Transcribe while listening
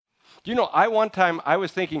Do you know,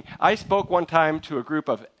 I spoke one time to a group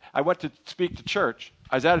of, I went to speak to church.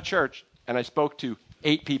 I was at a church, and I spoke to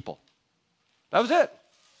 8 people. That was it.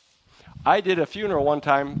 I did a funeral one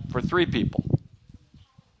time for 3 people.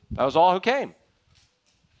 That was all who came.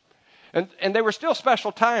 And they were still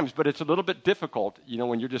special times, but it's a little bit difficult,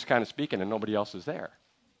 when you're just kind of speaking and nobody else is there.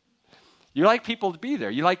 You like people to be there.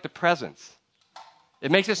 You like the presence.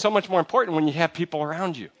 It makes it so much more important when you have people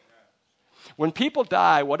around you. When people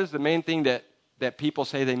die, what is the main thing that people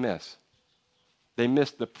say they miss? They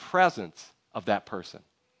miss the presence of that person.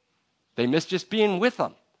 They miss just being with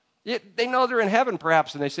them. They know they're in heaven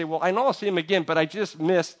perhaps, and they say, well, I know I'll see them again, but I just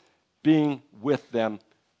miss being with them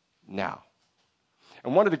now.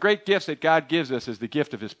 And one of the great gifts that God gives us is the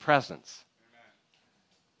gift of his presence.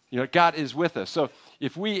 God is with us. So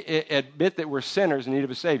if we admit that we're sinners in need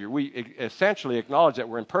of a Savior, we essentially acknowledge that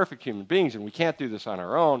we're imperfect human beings and we can't do this on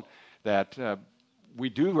our own, that we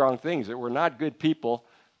do wrong things, that we're not good people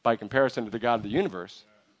by comparison to the God of the universe.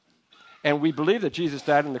 And we believe that Jesus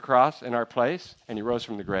died on the cross in our place and he rose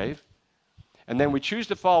from the grave. And then we choose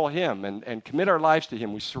to follow him and commit our lives to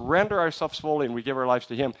him. We surrender ourselves fully and we give our lives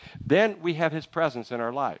to him. Then we have his presence in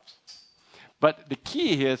our lives. But the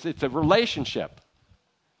key is it's a relationship.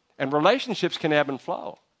 And relationships can ebb and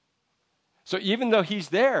flow. So even though he's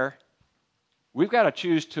there, we've got to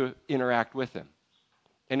choose to interact with him.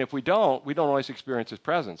 And if we don't always experience his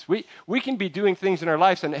presence. We can be doing things in our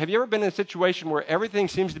lives. And have you ever been in a situation where everything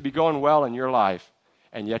seems to be going well in your life,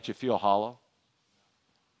 and yet you feel hollow?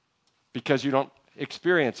 Because you don't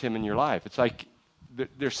experience him in your life. It's like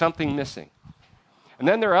there's something missing. And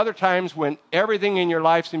then there are other times when everything in your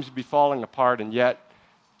life seems to be falling apart, and yet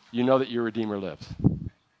you know that your Redeemer lives.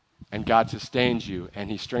 And God sustains you, and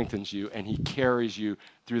he strengthens you, and he carries you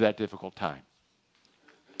through that difficult time.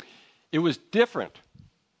 It was different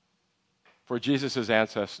for Jesus'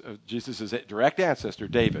 direct ancestor,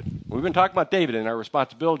 David. We've been talking about David in our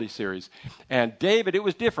responsibility series. And David, it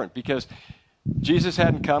was different because Jesus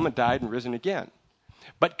hadn't come and died and risen again.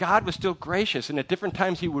 But God was still gracious, and at different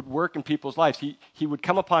times he would work in people's lives. He would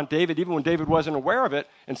come upon David even when David wasn't aware of it,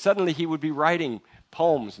 and suddenly he would be writing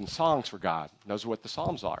poems and songs for God. Those are what the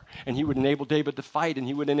Psalms are. And he would enable David to fight, and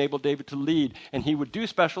he would enable David to lead, and he would do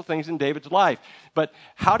special things in David's life. But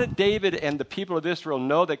how did David and the people of Israel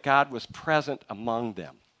know that God was present among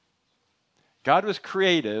them? God was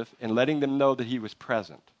creative in letting them know that he was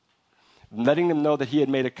present, letting them know that he had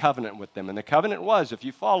made a covenant with them. And the covenant was, if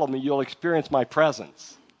you follow me, you'll experience my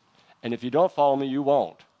presence. And if you don't follow me, you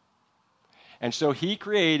won't. And so he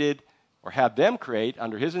created, or had them create,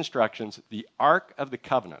 under his instructions, the Ark of the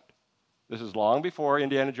Covenant. This is long before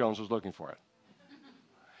Indiana Jones was looking for it.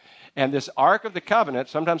 And this Ark of the Covenant,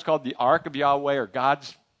 sometimes called the Ark of Yahweh or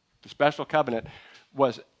God's special covenant,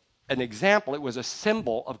 was an example, it was a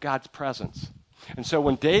symbol of God's presence. And so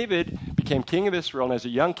when David became king of Israel, and as a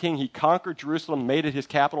young king, he conquered Jerusalem, made it his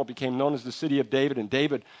capital, became known as the city of David, and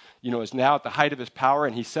David, is now at the height of his power,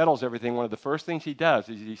 and he settles everything. One of the first things he does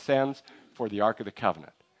is he sends for the Ark of the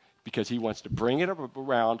Covenant, because he wants to bring it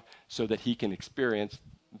around so that he can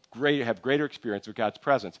have greater experience with God's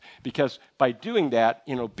presence. Because by doing that,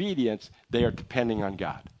 in obedience, they are depending on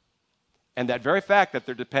God. And that very fact that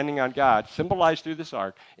they're depending on God, symbolized through this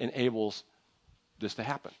ark, enables this to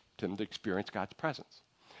happen, to them to experience God's presence.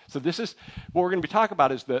 So this is, what we're going to be talking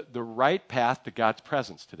about is the right path to God's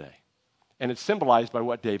presence today. And it's symbolized by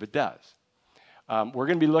what David does. We're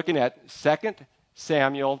going to be looking at 2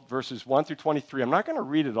 Samuel verses 1 through 23. I'm not going to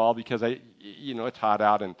read it all because it's hot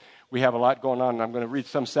out and we have a lot going on, and I'm going to read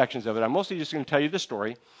some sections of it. I'm mostly just going to tell you the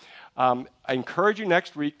story. I encourage you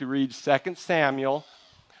next week to read 2 Samuel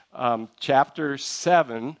chapter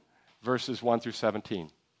 7, verses 1 through 17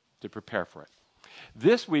 to prepare for it.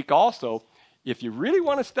 This week also, if you really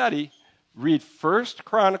want to study, read 1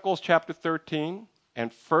 Chronicles chapter 13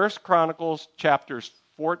 and 1 Chronicles chapters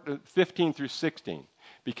 15 through 16,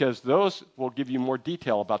 because those will give you more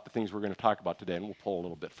detail about the things we're going to talk about today, and we'll pull a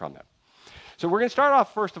little bit from them. So we're going to start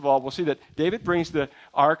off, first of all, we'll see that David brings the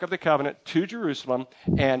Ark of the Covenant to Jerusalem,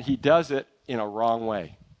 and he does it in a wrong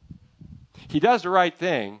way. He does the right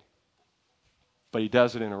thing, but he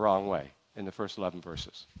does it in a wrong way in the first 11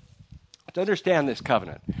 verses. To understand this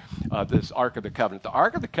covenant, this Ark of the Covenant, the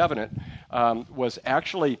Ark of the Covenant was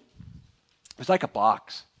like a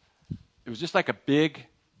box. It was just like a big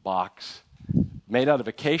box made out of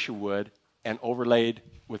acacia wood and overlaid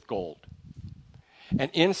with gold. And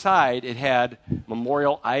inside it had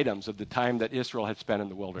memorial items of the time that Israel had spent in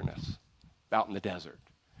the wilderness, out in the desert.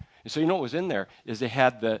 And so what was in there is they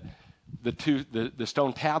had the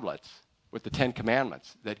stone tablets with the 10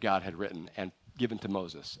 Commandments that God had written and given to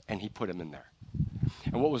Moses, and he put them in there.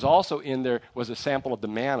 And what was also in there was a sample of the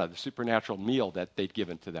manna, the supernatural meal that they'd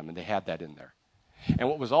given to them, and they had that in there. And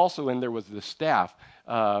what was also in there was the staff,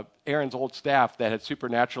 Aaron's old staff that had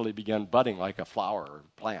supernaturally begun budding like a flower or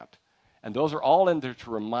plant. And those are all in there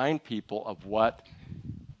to remind people of what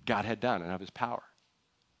God had done and of his power.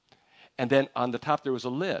 And then on the top there was a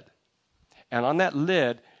lid. And on that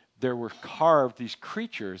lid, there were carved these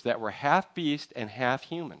creatures that were half beast and half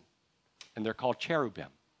human. And they're called cherubim.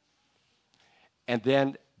 And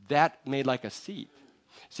then that made like a seat.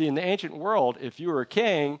 See, in the ancient world, if you were a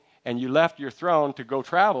king and you left your throne to go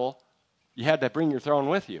travel, you had to bring your throne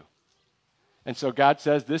with you. And so God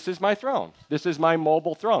says, this is my throne. This is my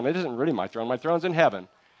mobile throne. It isn't really my throne. My throne's in heaven.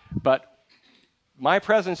 But my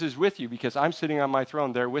presence is with you because I'm sitting on my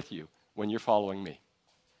throne there with you when you're following me.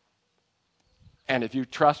 And if you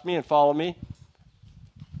trust me and follow me,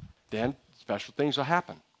 then special things will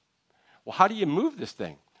happen. Well, how do you move this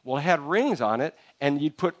thing? Well, it had rings on it, and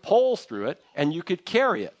you'd put poles through it, and you could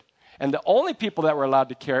carry it. And the only people that were allowed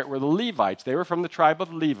to carry it were the Levites. They were from the tribe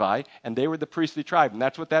of Levi, and they were the priestly tribe. And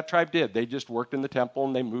that's what that tribe did. They just worked in the temple,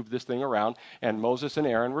 and they moved this thing around. And Moses and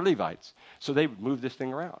Aaron were Levites. So they would move this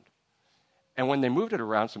thing around. And when they moved it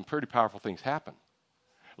around, some pretty powerful things happened.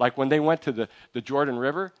 Like when they went to the Jordan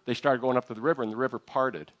River, they started going up to the river, and the river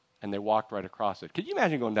parted, and they walked right across it. Could you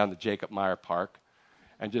imagine going down to Jacob Meyer Park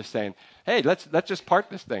and just saying, hey, let's just part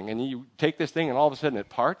this thing. And you take this thing, and all of a sudden it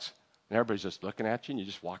parts, and everybody's just looking at you, and you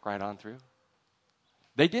just walk right on through?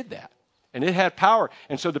 They did that, and it had power.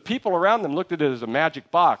 And so the people around them looked at it as a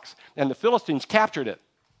magic box, and the Philistines captured it.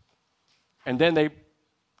 And then they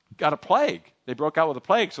got a plague. They broke out with a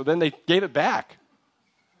plague, so then they gave it back.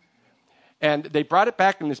 And they brought it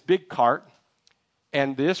back in this big cart,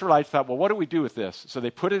 and the Israelites thought, well, what do we do with this? So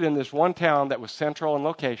they put it in this one town that was central in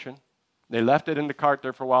location. They left it in the cart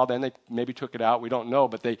there for a while. Then they maybe took it out. We don't know,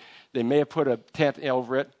 but they may have put a tent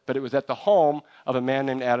over it. But it was at the home of a man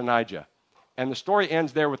named Adonijah. And the story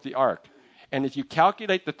ends there with the ark. And if you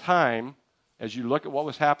calculate the time, as you look at what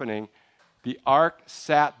was happening, the ark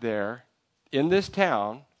sat there in this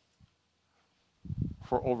town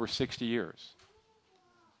for over 60 years.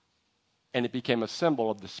 And it became a symbol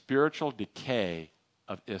of the spiritual decay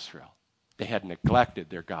of Israel. They had neglected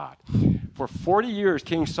their God. For 40 years,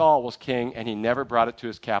 King Saul was king, and he never brought it to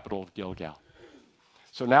his capital of Gilgal.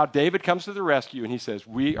 So now David comes to the rescue, and he says,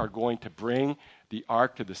 we are going to bring the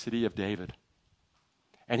ark to the city of David.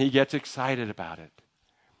 And he gets excited about it.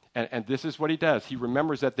 And this is what he does. He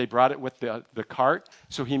remembers that they brought it with the cart,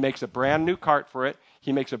 so he makes a brand new cart for it.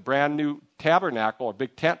 He makes a brand new tabernacle, or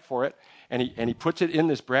big tent for it, and he puts it in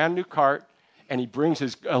this brand new cart, and he brings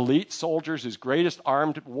his elite soldiers, his greatest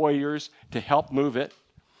armed warriors, to help move it.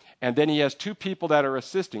 And then he has two people that are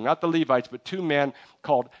assisting, not the Levites, but two men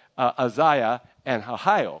called Uzziah and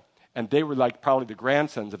Ahio. And they were like probably the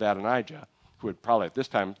grandsons of Adonijah, who had probably at this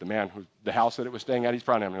time, the house that it was staying at, he's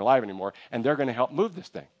probably not even alive anymore. And they're going to help move this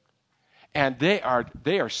thing. And they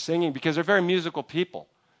are singing because they're very musical people.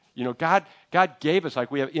 You know, God gave us,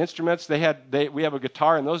 like we have instruments. We have a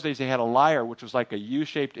guitar. In those days, they had a lyre, which was like a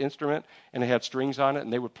U-shaped instrument, and it had strings on it,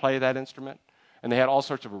 and they would play that instrument. And they had all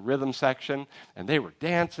sorts of a rhythm section, and they were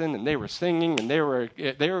dancing, and they were singing, and they were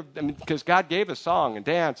because God gave us song and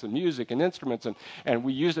dance and music and instruments, and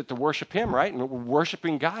we used it to worship Him, right? And we're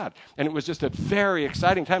worshiping God. And it was just a very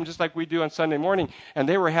exciting time, just like we do on Sunday morning. And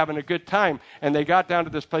they were having a good time, and they got down to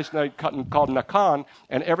this place called Nakon,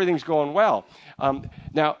 and everything's going well.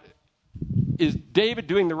 Now, is David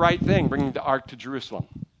doing the right thing, bringing the ark to Jerusalem?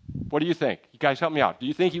 What do you think? You guys help me out. Do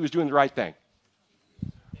you think he was doing the right thing?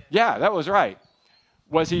 Yeah, that was right.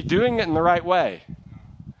 Was he doing it in the right way?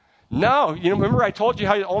 No. You know, remember I told you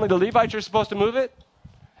how only the Levites are supposed to move it?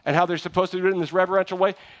 And how they're supposed to do it in this reverential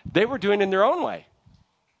way? They were doing it in their own way.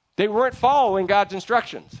 They weren't following God's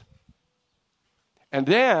instructions. And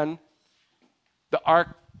then the ark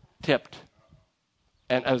tipped.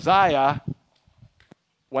 And Uzziah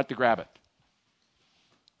went to grab it.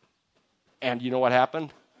 And you know what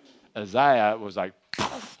happened? Uzziah was like,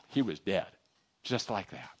 poof, he was dead. Just like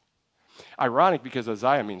that. Ironic because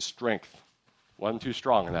Uzziah means strength. Wasn't too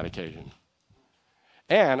strong on that occasion.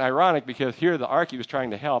 And ironic because here the ark he was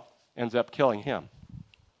trying to help ends up killing him.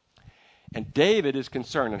 And David is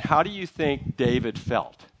concerned. And how do you think David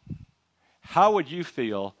felt? How would you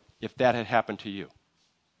feel if that had happened to you?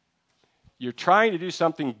 You're trying to do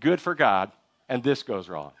something good for God, and this goes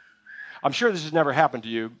wrong. I'm sure this has never happened to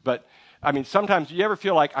you, but I mean, sometimes do you ever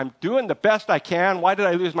feel like I'm doing the best I can? Why did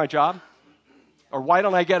I lose my job? Or why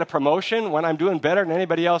don't I get a promotion when I'm doing better than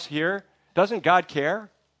anybody else here? Doesn't God care?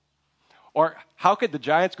 Or how could the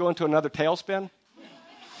Giants go into another tailspin?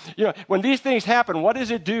 You know, when these things happen, what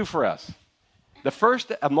does it do for us? The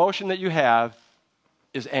first emotion that you have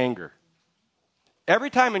is anger. Every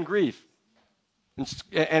time in grief,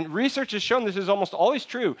 and research has shown this is almost always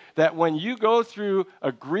true, that when you go through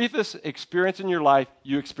a grievous experience in your life,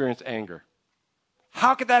 you experience anger.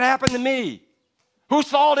 How could that happen to me? Whose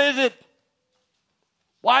fault is it?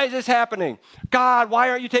 Why is this happening? God, why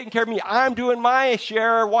aren't you taking care of me? I'm doing my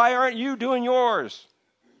share. Why aren't you doing yours?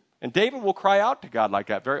 And David will cry out to God like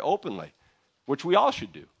that very openly, which we all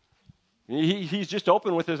should do. He's just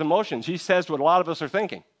open with his emotions. He says what a lot of us are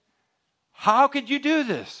thinking. How could you do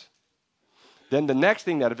this? Then the next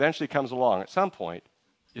thing that eventually comes along at some point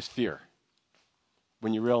is fear.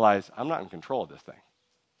 When you realize, I'm not in control of this thing.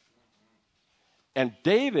 And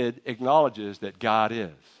David acknowledges that God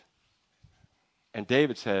is. And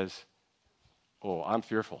David says, oh, I'm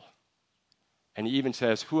fearful. And he even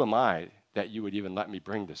says, who am I that you would even let me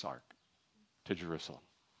bring this ark to Jerusalem?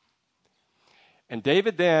 And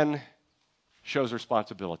David then shows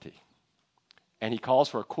responsibility. And he calls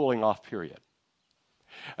for a cooling off period.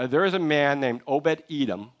 There is a man named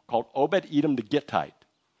Obed-Edom, called Obed-Edom the Gittite.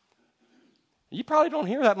 You probably don't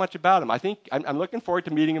hear that much about him. I think I'm looking forward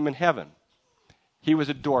to meeting him in heaven. He was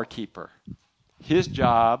a doorkeeper. His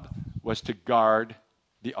job was to guard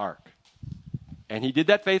the ark. And he did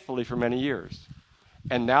that faithfully for many years.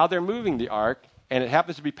 And now they're moving the ark, and it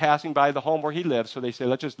happens to be passing by the home where he lives, so they say,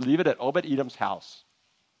 let's just leave it at Obed-Edom's house.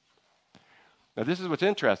 Now, this is what's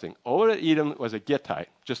interesting. Obed-Edom was a Gittite,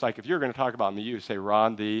 just like if you're going to talk about me, you say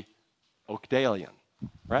Ron the Oakdalian,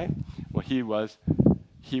 right? Well, he was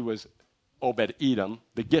Obed-Edom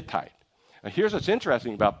the Gittite. Now, here's what's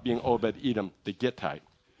interesting about being Obed-Edom the Gittite.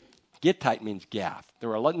 Gittite means Gath. There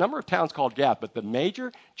were a number of towns called Gath, but the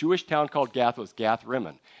major Jewish town called Gath was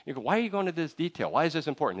Gath-Rimmon. You go, why are you going into this detail? Why is this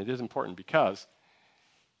important? It is important because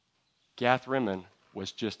Gath-Rimmon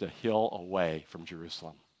was just a hill away from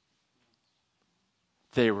Jerusalem.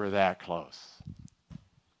 They were that close.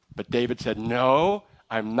 But David said, no,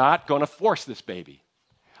 I'm not going to force this baby.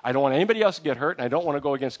 I don't want anybody else to get hurt, and I don't want to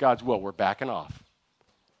go against God's will. We're backing off.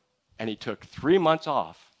 And he took 3 months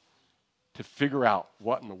off to figure out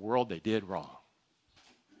what in the world they did wrong.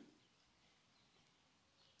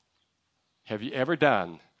 Have you ever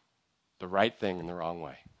done the right thing in the wrong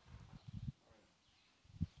way?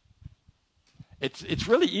 It's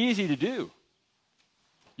really easy to do.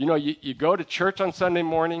 You know, you go to church on Sunday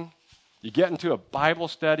morning, you get into a Bible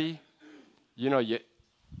study, you know, you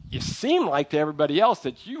seem like to everybody else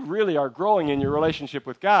that you really are growing in your relationship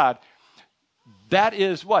with God. That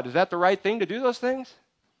is what? Is that the right thing to do those things?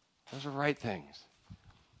 Those are right things.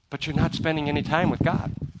 But you're not spending any time with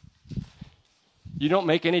God. You don't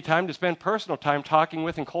make any time to spend personal time talking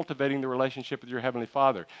with and cultivating the relationship with your Heavenly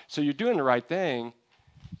Father. So you're doing the right thing,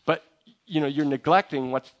 but you know, you're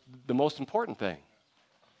neglecting what's the most important thing.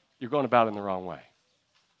 You're going about it in the wrong way.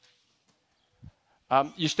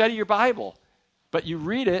 You study your Bible, but you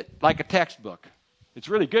read it like a textbook. It's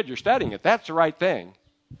really good. You're studying it. That's the right thing.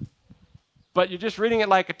 But you're just reading it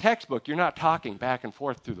like a textbook. You're not talking back and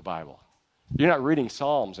forth through the Bible. You're not reading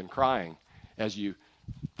Psalms and crying as you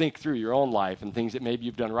think through your own life and things that maybe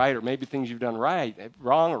you've done right or maybe things you've done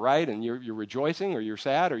wrong or right, and you're rejoicing or you're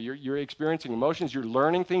sad or you're experiencing emotions. You're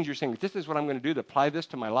learning things. You're saying, this is what I'm going to do to apply this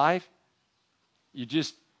to my life. You're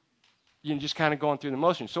just kind of going through the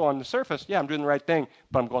motions. So on the surface, yeah, I'm doing the right thing,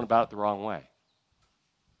 but I'm going about it the wrong way.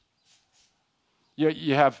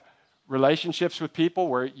 You have relationships with people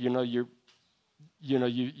where, you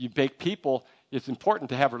make people, it's important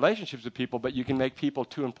to have relationships with people, but you can make people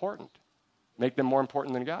too important. Make them more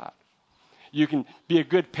important than God. You can be a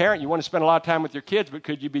good parent. You want to spend a lot of time with your kids, but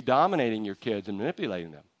could you be dominating your kids and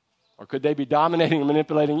manipulating them? Or could they be dominating and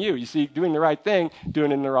manipulating you? You see, doing the right thing,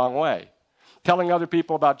 doing it in the wrong way. Telling other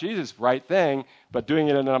people about Jesus, right thing, but doing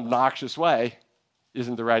it in an obnoxious way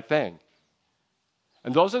isn't the right thing.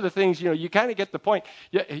 And those are the things, you kind of get the point.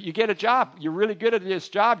 You get a job. You're really good at this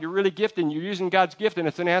job. You're really gifted, and you're using God's gift, and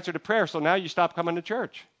it's an answer to prayer. So now you stop coming to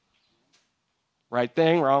church. Right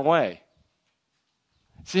thing, wrong way.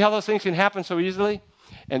 See how those things can happen so easily?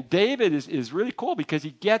 And David is really cool because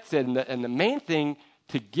he gets it. And the main thing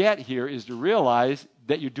to get here is to realize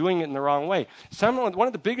that you're doing it in the wrong way. One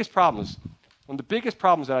of the biggest problems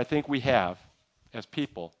that I think we have as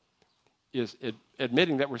people is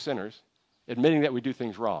admitting that we're sinners, admitting that we do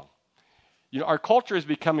things wrong. Our culture is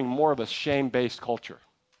becoming more of a shame-based culture.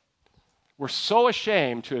 We're so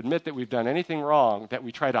ashamed to admit that we've done anything wrong that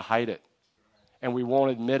we try to hide it, and we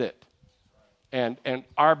won't admit it. And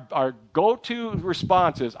our go-to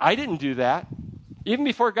response is, I didn't do that. Even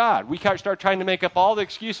before God, we start trying to make up all the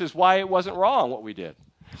excuses why it wasn't wrong what we did.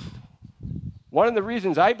 One of the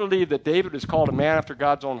reasons I believe that David is called a man after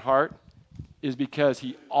God's own heart is because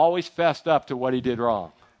he always fessed up to what he did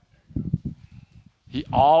wrong. He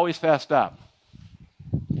always fessed up.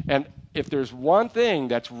 And if there's one thing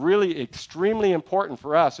that's really extremely important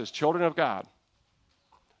for us as children of God,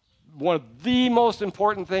 one of the most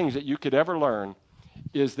important things that you could ever learn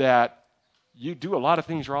is that you do a lot of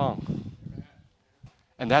things wrong.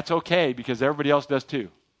 And that's okay because everybody else does too.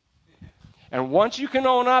 And once you can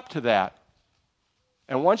own up to that,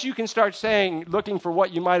 and once you can start looking for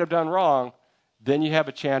what you might have done wrong, then you have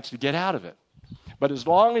a chance to get out of it. But as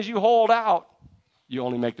long as you hold out, you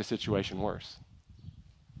only make the situation worse.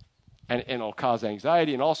 And it'll cause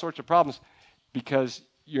anxiety and all sorts of problems because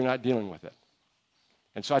you're not dealing with it.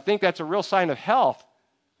 And so I think that's a real sign of health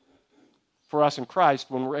for us in Christ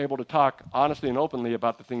when we're able to talk honestly and openly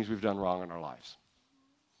about the things we've done wrong in our lives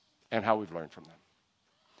and how we've learned from them.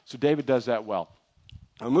 So David does that well.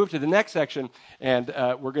 We'll move to the next section, and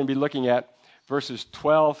we're going to be looking at verses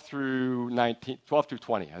 12 through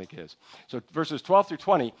 20, I think it is. So verses 12 through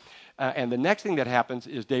 20, and the next thing that happens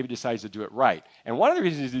is David decides to do it right. And one of the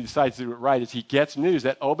reasons he decides to do it right is he gets news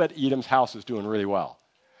that Obed-Edom's house is doing really well.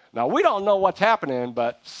 Now, we don't know what's happening,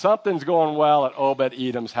 but something's going well at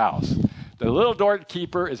Obed-Edom's house. The little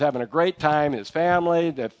doorkeeper is having a great time, his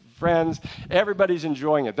family, the friends, everybody's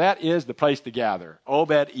enjoying it. That is the place to gather,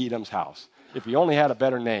 Obed-Edom's house. If he only had a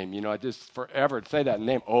better name, I just forever say that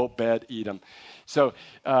name, Obed-Edom. So,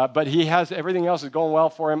 but he has, everything else is going well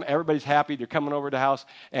for him. Everybody's happy. They're coming over to the house.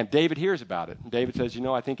 And David hears about it. And David says,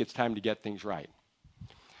 I think it's time to get things right.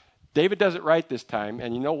 David does it right this time.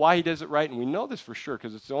 And you know why he does it right? And we know this for sure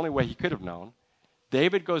because it's the only way he could have known.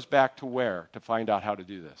 David goes back to where to find out how to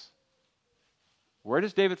do this? Where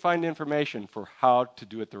does David find information for how to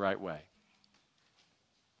do it the right way?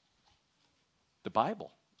 The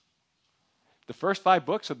Bible. The first 5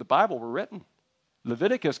 books of the Bible were written.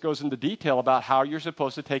 Leviticus goes into detail about how you're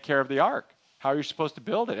supposed to take care of the ark, how you're supposed to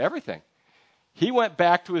build it, everything. He went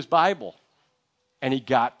back to his Bible, and he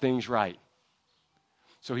got things right.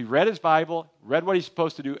 So he read his Bible, read what he's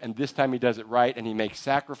supposed to do, and this time he does it right, and he makes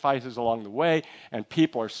sacrifices along the way, and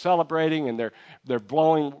people are celebrating, and they're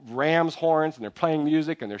blowing ram's horns, and they're playing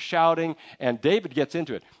music, and they're shouting, and David gets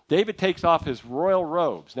into it. David takes off his royal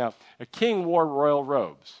robes. Now, a king wore royal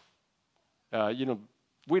robes.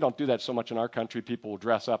 We don't do that so much in our country. People will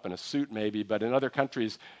dress up in a suit maybe, but in other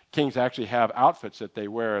countries, kings actually have outfits that they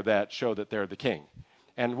wear that show that they're the king.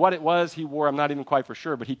 And what it was he wore, I'm not even quite for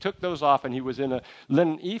sure, but he took those off and he was in a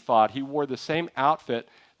linen ephod. He wore the same outfit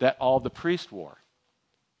that all the priests wore.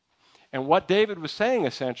 And what David was saying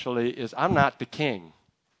essentially is, I'm not the king.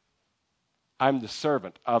 I'm the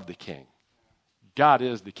servant of the king. God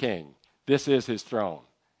is the king. This is his throne,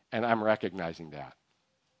 and I'm recognizing that.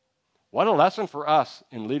 What a lesson for us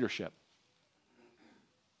in leadership.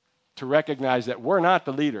 To recognize that we're not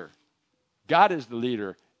the leader. God is the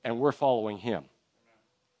leader, and we're following him.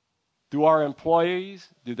 Do our employees,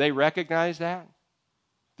 do they recognize that?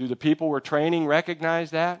 Do the people we're training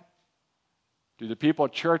recognize that? Do the people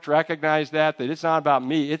at church recognize that it's not about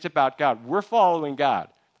me, it's about God? We're following God.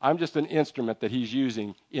 I'm just an instrument that he's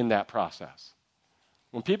using in that process.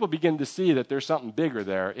 When people begin to see that there's something bigger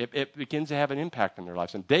there, it begins to have an impact on their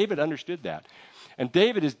lives. And David understood that. And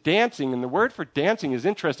David is dancing, and the word for dancing is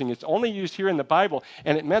interesting. It's only used here in the Bible,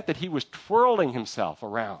 and it meant that he was twirling himself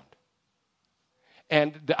around.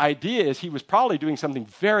 And the idea is he was probably doing something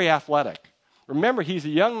very athletic. Remember, he's a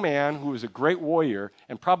young man who was a great warrior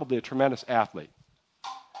and probably a tremendous athlete.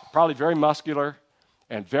 Probably very muscular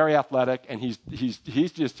and very athletic, and he's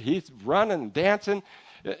running and dancing.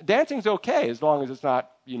 Dancing's okay as long as it's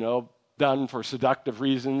not, done for seductive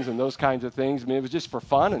reasons and those kinds of things. I mean, it was just for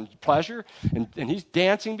fun and pleasure, and he's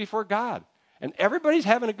dancing before God. And everybody's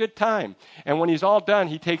having a good time. And when he's all done,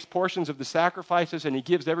 he takes portions of the sacrifices and he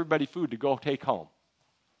gives everybody food to go take home.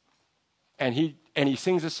 And he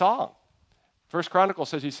sings a song. First Chronicles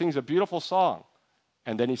says he sings a beautiful song.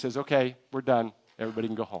 And then he says, okay, we're done. Everybody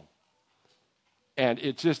can go home. And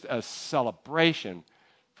it's just a celebration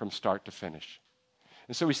from start to finish.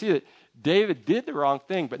 And so we see that David did the wrong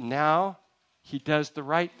thing, but now he does the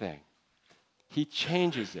right thing. He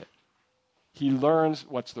changes it. He learns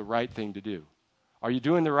what's the right thing to do. Are you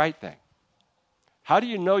doing the right thing? How do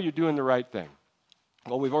you know you're doing the right thing?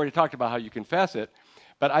 Well, we've already talked about how you confess it,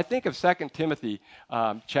 but I think of 2 Timothy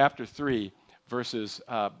chapter 3, verses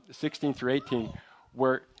 16 through 18,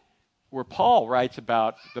 where Paul writes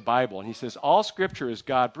about the Bible, and he says, all Scripture is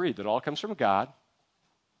God-breathed. It all comes from God.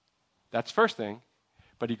 That's the first thing.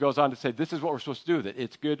 But he goes on to say, this is what we're supposed to do, that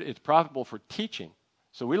it's good, it's profitable for teaching.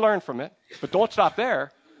 So we learn from it, but don't stop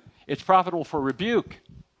there. It's profitable for rebuke.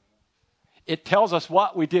 It tells us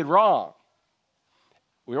what we did wrong.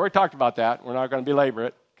 We already talked about that. We're not going to belabor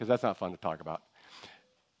it because that's not fun to talk about.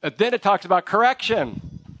 But then it talks about correction,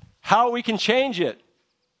 how we can change it.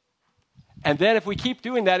 And then if we keep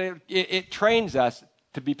doing that, it trains us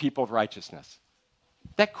to be people of righteousness.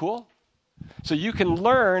 Isn't that cool? So you can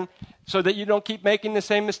learn so that you don't keep making the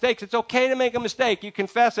same mistakes. It's okay to make a mistake. You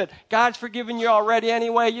confess it. God's forgiven you already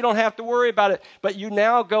anyway. You don't have to worry about it. But you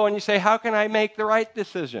now go and you say, how can I make the right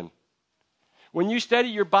decision? When you study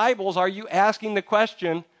your Bibles, are you asking the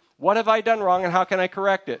question, what have I done wrong and how can I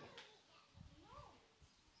correct it?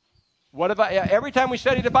 Every time we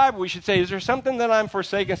study the Bible, we should say, is there something that I'm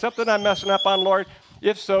forsaking, something I'm messing up on, Lord?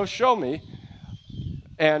 If so, show me.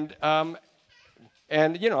 And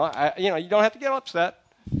you don't have to get upset.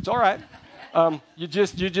 It's all right. You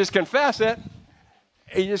just confess it.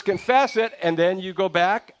 You just confess it, and then you go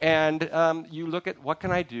back and you look at what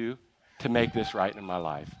can I do to make this right in my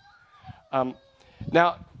life.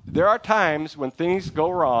 Now, there are times when things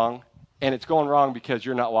go wrong, and it's going wrong because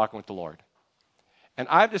you're not walking with the Lord. And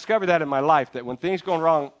I've discovered that in my life, that when things go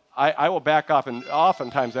wrong, I will back off, and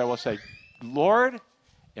oftentimes I will say, Lord,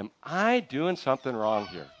 am I doing something wrong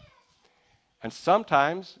here? And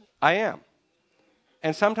sometimes I am.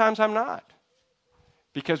 And sometimes I'm not.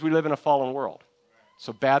 Because we live in a fallen world.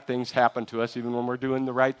 So bad things happen to us even when we're doing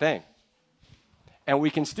the right thing. And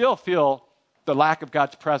we can still feel the lack of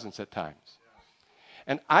God's presence at times.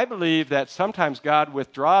 And I believe that sometimes God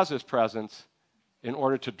withdraws his presence in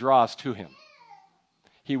order to draw us to him.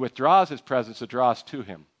 He withdraws his presence to draw us to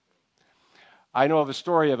him. I know of a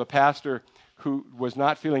story of a pastor who was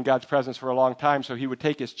not feeling God's presence for a long time, so he would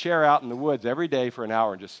take his chair out in the woods every day for an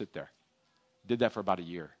hour and just sit there. Did that for about a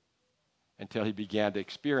year until he began to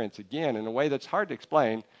experience again in a way that's hard to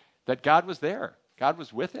explain that God was there. God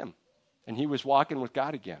was with him, and he was walking with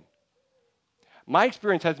God again. My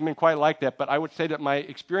experience hasn't been quite like that, but I would say that my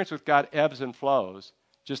experience with God ebbs and flows,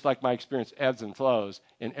 just like my experience ebbs and flows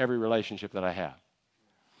in every relationship that I have.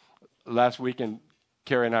 Last weekend,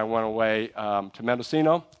 Carrie and I went away to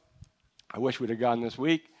Mendocino. I wish we'd have gone this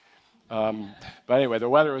week. But anyway, the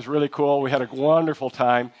weather was really cool. We had a wonderful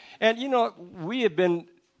time. And, we've been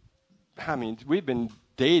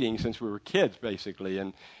dating since we were kids, basically.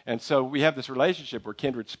 And so we have this relationship. We're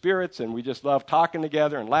kindred spirits, and we just love talking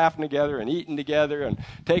together and laughing together and eating together and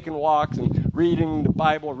taking walks and reading the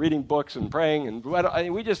Bible, reading books and praying.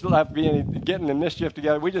 And we just love getting in mischief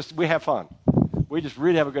together. We have fun. We just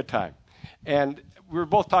really have a good time. And we were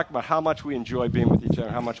both talking about how much we enjoy being with each other,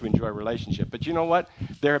 how much we enjoy a relationship. But you know what?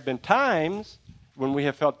 There have been times when we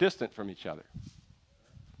have felt distant from each other.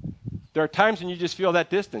 There are times when you just feel that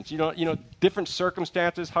distance. Different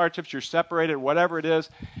circumstances, hardships, you're separated, whatever it is,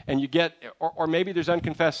 and you get, or maybe there's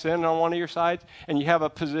unconfessed sin on one of your sides, and you have a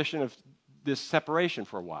position of this separation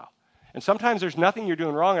for a while. And sometimes there's nothing you're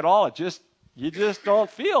doing wrong at all. You just don't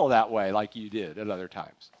feel that way like you did at other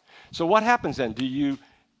times. So what happens then? Do you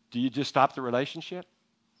just stop the relationship?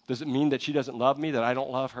 Does it mean that she doesn't love me, that I don't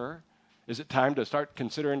love her? Is it time to start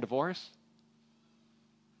considering divorce?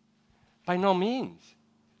 By no means.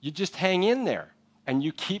 You just hang in there, and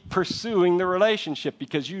you keep pursuing the relationship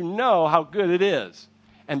because you know how good it is.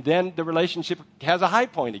 And then the relationship has a high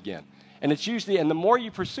point again. And the more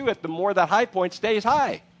you pursue it, the more that high point stays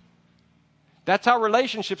high. That's how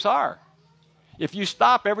relationships are. If you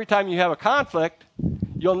stop every time you have a conflict,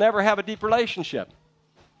 you'll never have a deep relationship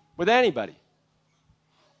with anybody.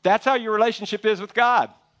 That's how your relationship is with God.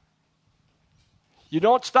 You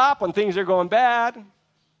don't stop when things are going bad.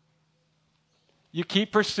 You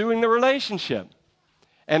keep pursuing the relationship.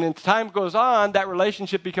 And as time goes on, that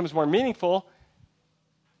relationship becomes more meaningful,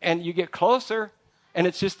 and you get closer, and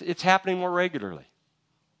it's happening more regularly.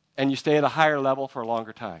 And you stay at a higher level for a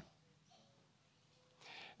longer time.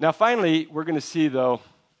 Now, finally, we're going to see, though,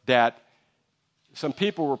 that some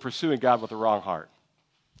people were pursuing God with the wrong heart.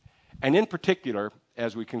 And in particular,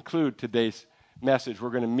 as we conclude today's message, we're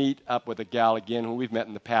going to meet up with a gal again who we've met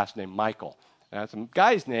in the past named Michael. Now, it's a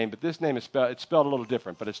guy's name, but this name is spelled a little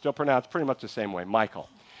different, but it's still pronounced pretty much the same way, Michael.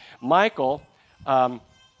 Michael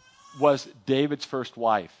was David's first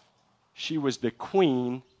wife. She was the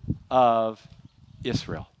queen of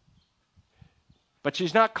Israel. But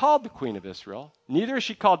she's not called the queen of Israel. Neither is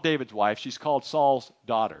she called David's wife. She's called Saul's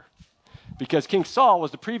daughter. Because King Saul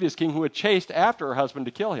was the previous king who had chased after her husband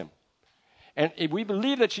to kill him. And we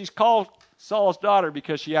believe that she's called Saul's daughter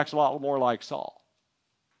because she acts a lot more like Saul.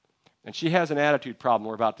 And she has an attitude problem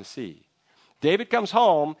we're about to see. David comes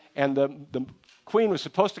home, and the queen was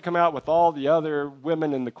supposed to come out with all the other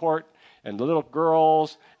women in the court and the little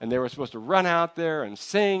girls, and they were supposed to run out there and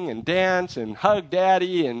sing and dance and hug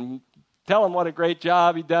Daddy and tell him what a great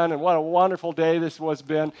job he'd done and what a wonderful day this was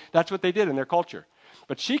been. That's what they did in their culture.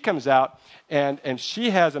 But she comes out, and she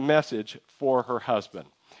has a message for her husband.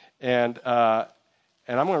 And I'm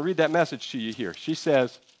going to read that message to you here. She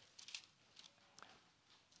says,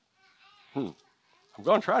 I'm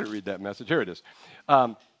going to try to read that message. Here it is.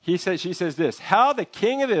 She says this, how the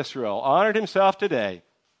king of Israel honored himself today,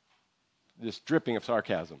 this dripping of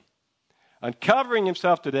sarcasm, uncovering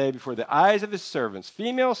himself today before the eyes of his servants,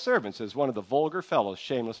 female servants, as one of the vulgar fellows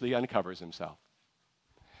shamelessly uncovers himself.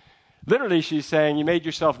 Literally, she's saying, you made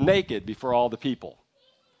yourself naked before all the people.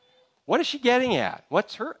 What is she getting at?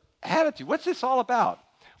 What's her attitude? What's this all about?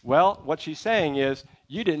 Well, what she's saying is,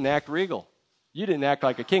 you didn't act regal. You didn't act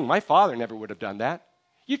like a king. My father never would have done that.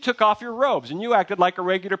 You took off your robes and you acted like a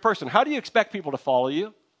regular person. How do you expect people to follow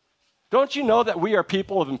you? Don't you know that we are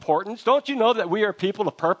people of importance? Don't you know that we are people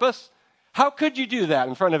of purpose? How could you do that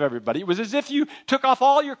in front of everybody? It was as if you took off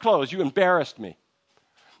all your clothes. You embarrassed me.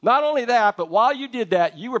 Not only that, but while you did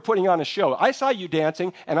that, you were putting on a show. I saw you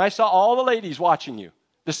dancing, and I saw all the ladies watching you,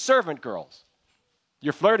 the servant girls.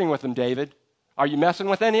 You're flirting with them, David. Are you messing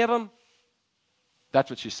with any of them? That's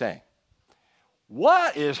what she's saying.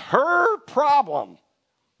 What is her problem?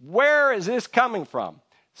 Where is this coming from?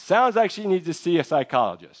 Sounds like she needs to see a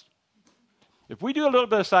psychologist. If we do a little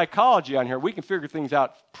bit of psychology on here, we can figure things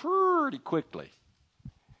out pretty quickly.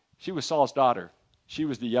 She was Saul's daughter. She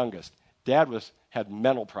was the youngest. Dad had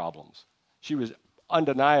mental problems. She was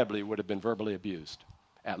undeniably would have been verbally abused,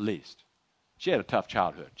 at least. She had a tough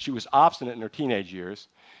childhood. She was obstinate in her teenage years.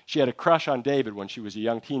 She had a crush on David when she was a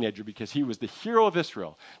young teenager because he was the hero of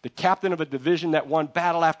Israel, the captain of a division that won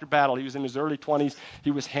battle after battle. He was in his early 20s.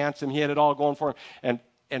 He was handsome. He had it all going for him.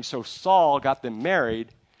 And so Saul got them married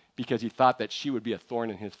because he thought that she would be a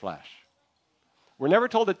thorn in his flesh. We're never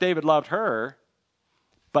told that David loved her,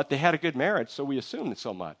 but they had a good marriage, so we assume it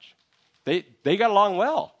so much. They got along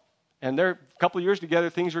well. And they're a couple of years together,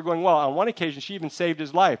 things were going well. On one occasion, she even saved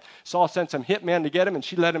his life. Saul sent some hitmen to get him, and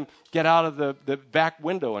she let him get out of the back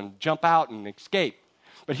window and jump out and escape.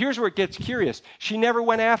 But here's where it gets curious. She never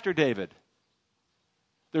went after David.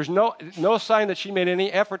 There's no sign that she made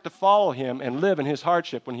any effort to follow him and live in his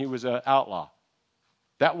hardship when he was an outlaw.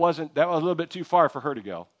 That was a little bit too far for her to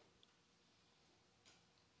go.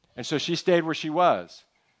 And so she stayed where she was.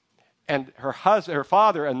 And her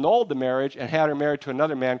father annulled the marriage and had her married to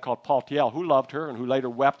another man called Paltiel, who loved her and who later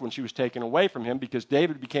wept when she was taken away from him because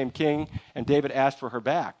David became king and David asked for her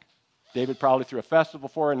back. David probably threw a festival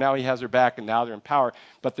for her, and now he has her back, and now they're in power.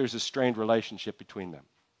 But there's a strained relationship between them.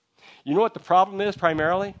 You know what the problem is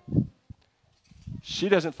primarily? She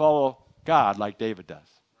doesn't follow God like David does.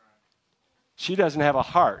 She doesn't have a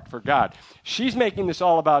heart for God. She's making this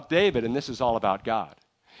all about David, and this is all about God.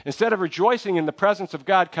 Instead of rejoicing in the presence of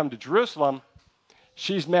God come to Jerusalem,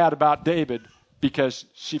 she's mad about David because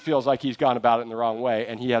she feels like he's gone about it in the wrong way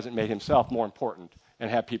and he hasn't made himself more important and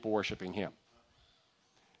have people worshiping him.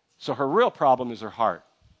 So her real problem is her heart.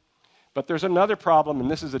 But there's another problem, and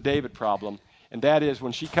this is a David problem, and that is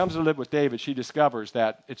when she comes to live with David, she discovers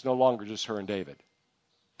that it's no longer just her and David.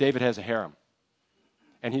 David has a harem,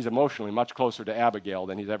 and he's emotionally much closer to Abigail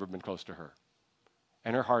than he's ever been close to her.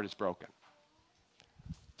 And her heart is broken.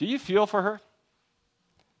 Do you feel for her?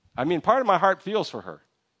 I mean, part of my heart feels for her.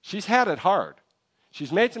 She's had it hard.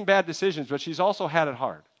 She's made some bad decisions, but she's also had it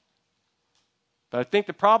hard. But I think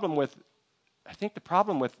the problem with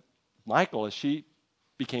Michal is she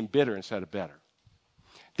became bitter instead of better.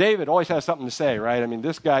 David always has something to say, right? I mean,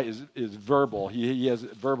 this guy is verbal. He has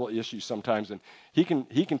verbal issues sometimes, and he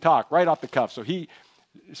can talk right off the cuff. So he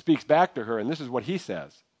speaks back to her, and this is what he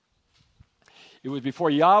says. It was before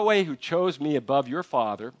Yahweh who chose me above your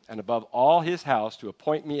father and above all his house to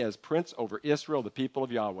appoint me as prince over Israel, the people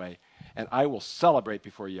of Yahweh, and I will celebrate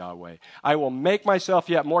before Yahweh. I will make myself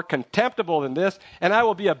yet more contemptible than this, and I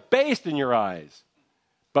will be abased in your eyes.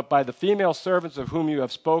 But by the female servants of whom you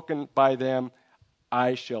have spoken, by them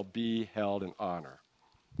I shall be held in honor.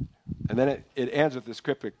 And then it ends with this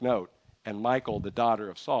cryptic note, and Michal, the daughter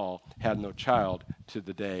of Saul, had no child to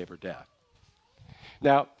the day of her death.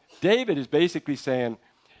 Now, David is basically saying,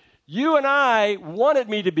 you and I wanted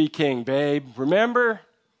me to be king, babe. Remember?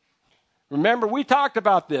 We talked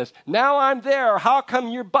about this. Now I'm there. How come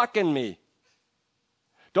you're bucking me?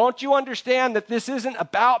 Don't you understand that this isn't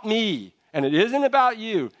about me, and it isn't about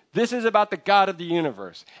you. This is about the God of the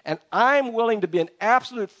universe. And I'm willing to be an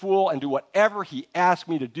absolute fool and do whatever he asks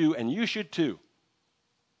me to do, and you should too.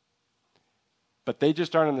 But they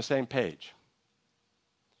just aren't on the same page.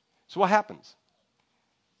 So what happens?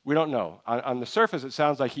 We don't know. On the surface, it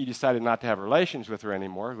sounds like he decided not to have relations with her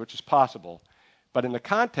anymore, which is possible. But in the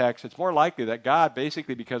context, it's more likely that God,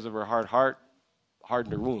 basically because of her hard heart,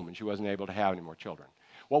 hardened her womb, and she wasn't able to have any more children.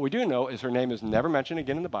 What we do know is her name is never mentioned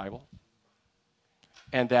again in the Bible,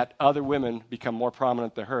 and that other women become more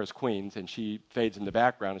prominent than her as queens, and she fades in the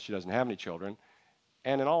background and she doesn't have any children,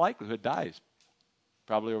 and in all likelihood dies,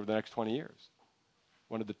 probably over the next 20 years.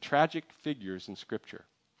 One of the tragic figures in Scripture.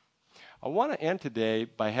 I want to end today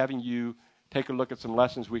by having you take a look at some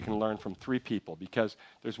lessons we can learn from three people, because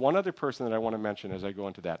there's one other person that I want to mention as I go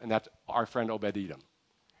into that, and that's our friend Obed-Edom.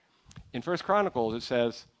 In 1 Chronicles, it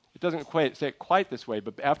says, it doesn't say it quite this way,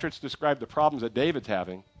 but after it's described the problems that David's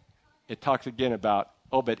having, it talks again about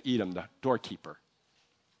Obed-Edom, the doorkeeper,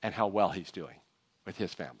 and how well he's doing with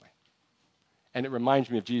his family. And it reminds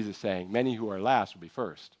me of Jesus saying, many who are last will be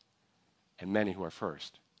first, and many who are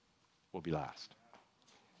first will be last.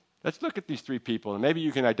 Let's look at these three people, and maybe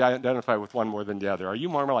you can identify with one more than the other. Are you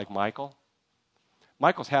more like Michal?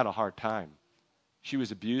 Michal's had a hard time. She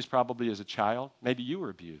was abused probably as a child. Maybe you were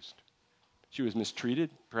abused. She was mistreated.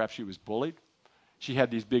 Perhaps she was bullied. She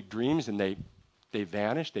had these big dreams, and they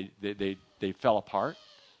vanished. They fell apart.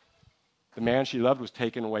 The man she loved was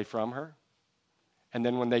taken away from her. And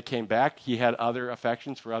then when they came back, he had other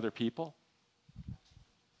affections for other people.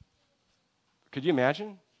 Could you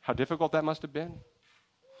imagine how difficult that must have been?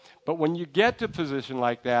 But when you get to a position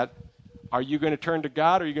like that, are you going to turn to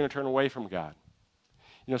God or are you going to turn away from God?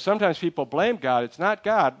 You know, sometimes people blame God. It's not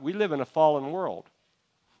God. We live in a fallen world.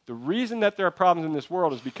 The reason that there are problems in this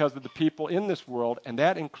world is because of the people in this world, and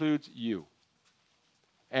that includes you.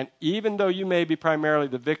 And even though you may be primarily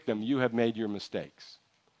the victim, you have made your mistakes.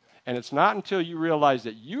 And it's not until you realize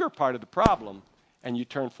that you are part of the problem and you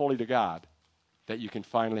turn fully to God that you can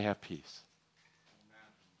finally have peace.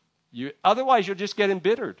 Otherwise, you'll just get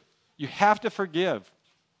embittered. You have to forgive.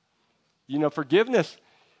 You know, forgiveness,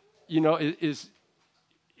 you know,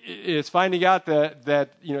 is finding out that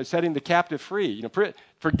you know, setting the captive free. You know,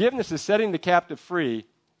 forgiveness is setting the captive free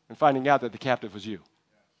and finding out that the captive was you.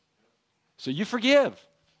 So you forgive.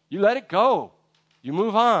 You let it go. You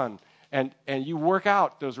move on. And you work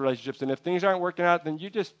out those relationships. And if things aren't working out, then you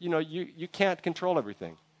just, you know, you can't control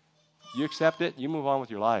everything. You accept it. You move on with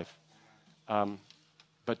your life.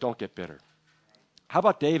 But don't get bitter. How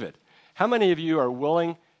about David? How many of you are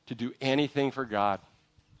willing to do anything for God?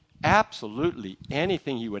 Absolutely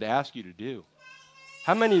anything he would ask you to do.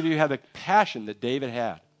 How many of you have the passion that David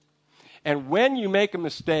had? And when you make a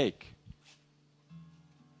mistake,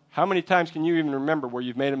 how many times can you even remember where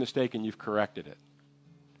you've made a mistake and you've corrected it?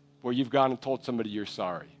 Where you've gone and told somebody you're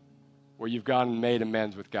sorry. Where you've gone and made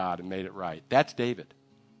amends with God and made it right. That's David.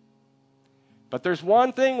 But there's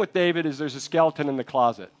one thing with David is there's a skeleton in the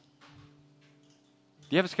closet.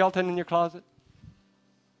 Do you have a skeleton in your closet?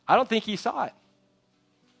 I don't think he saw it.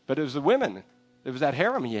 But it was the women. It was that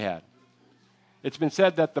harem he had. It's been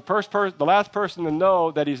said that the last person to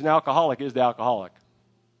know that he's an alcoholic is the alcoholic.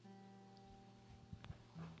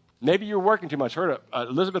 Maybe you're working too much. I heard an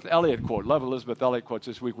Elizabeth Elliot quote. Love Elizabeth Elliot quotes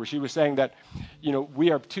this week where she was saying that, you know,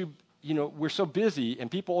 we're so busy,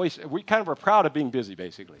 and people we kind of are proud of being busy,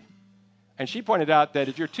 basically. And she pointed out that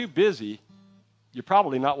if you're too busy, you're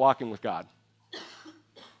probably not walking with God.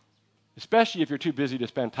 Especially if you're too busy to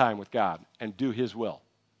spend time with God and do His will.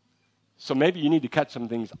 So maybe you need to cut some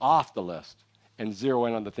things off the list and zero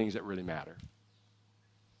in on the things that really matter.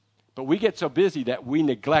 But we get so busy that we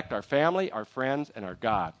neglect our family, our friends, and our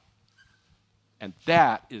God. And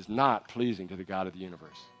that is not pleasing to the God of the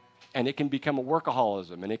universe. And it can become a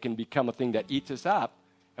workaholism, and it can become a thing that eats us up,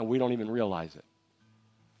 and we don't even realize it.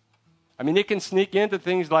 I mean, it can sneak into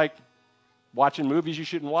things like watching movies you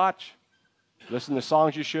shouldn't watch, listening to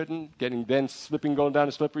songs you shouldn't, going down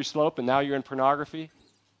a slippery slope, and now you're in pornography.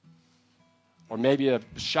 Or maybe a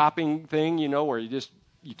shopping thing, you know, where you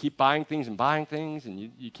keep buying things, and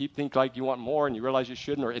you keep thinking like you want more, and you realize you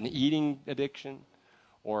shouldn't, or an eating addiction,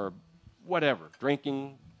 or whatever,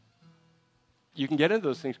 drinking. You can get into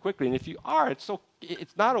those things quickly, and if you are, it's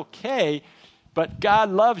not okay, but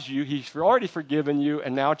God loves you. He's already forgiven you,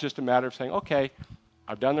 and now it's just a matter of saying, okay,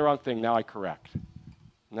 I've done the wrong thing, now I correct.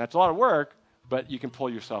 And that's a lot of work, but you can pull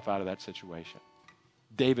yourself out of that situation.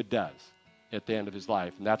 David does at the end of his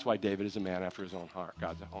life, and that's why David is a man after his own heart,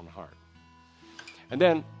 God's own heart. And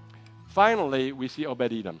then, finally, we see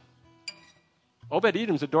Obed-Edom.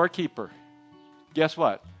 Obed-Edom's a doorkeeper. Guess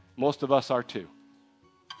what? Most of us are too.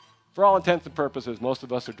 For all intents and purposes, most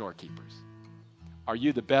of us are doorkeepers. Are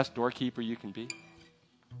you the best doorkeeper you can be?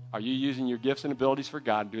 Are you using your gifts and abilities for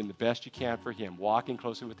God and doing the best you can for Him, walking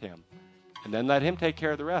closely with Him? And then let Him take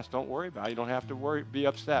care of the rest. Don't worry about it. You don't have to be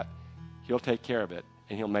upset. He'll take care of it,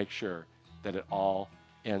 and He'll make sure that it all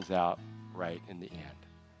ends out right in the end.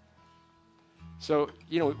 So,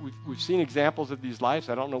 you know, we've seen examples of these lives.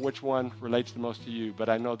 I don't know which one relates the most to you, but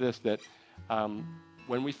I know this, that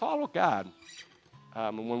when we follow God,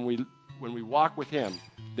 and when we walk with him,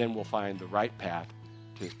 then we'll find the right path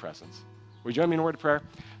to his presence. Will you join me in a word of prayer?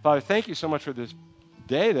 Father, thank you so much for this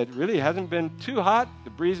day that really hasn't been too hot. The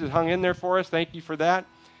breeze has hung in there for us. Thank you for that.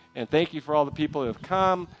 And thank you for all the people who have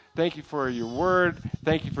come. Thank you for your word.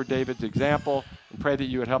 Thank you for David's example. And pray that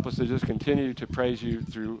you would help us to just continue to praise you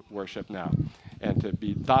through worship now and to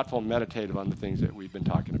be thoughtful and meditative on the things that we've been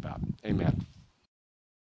talking about. Amen.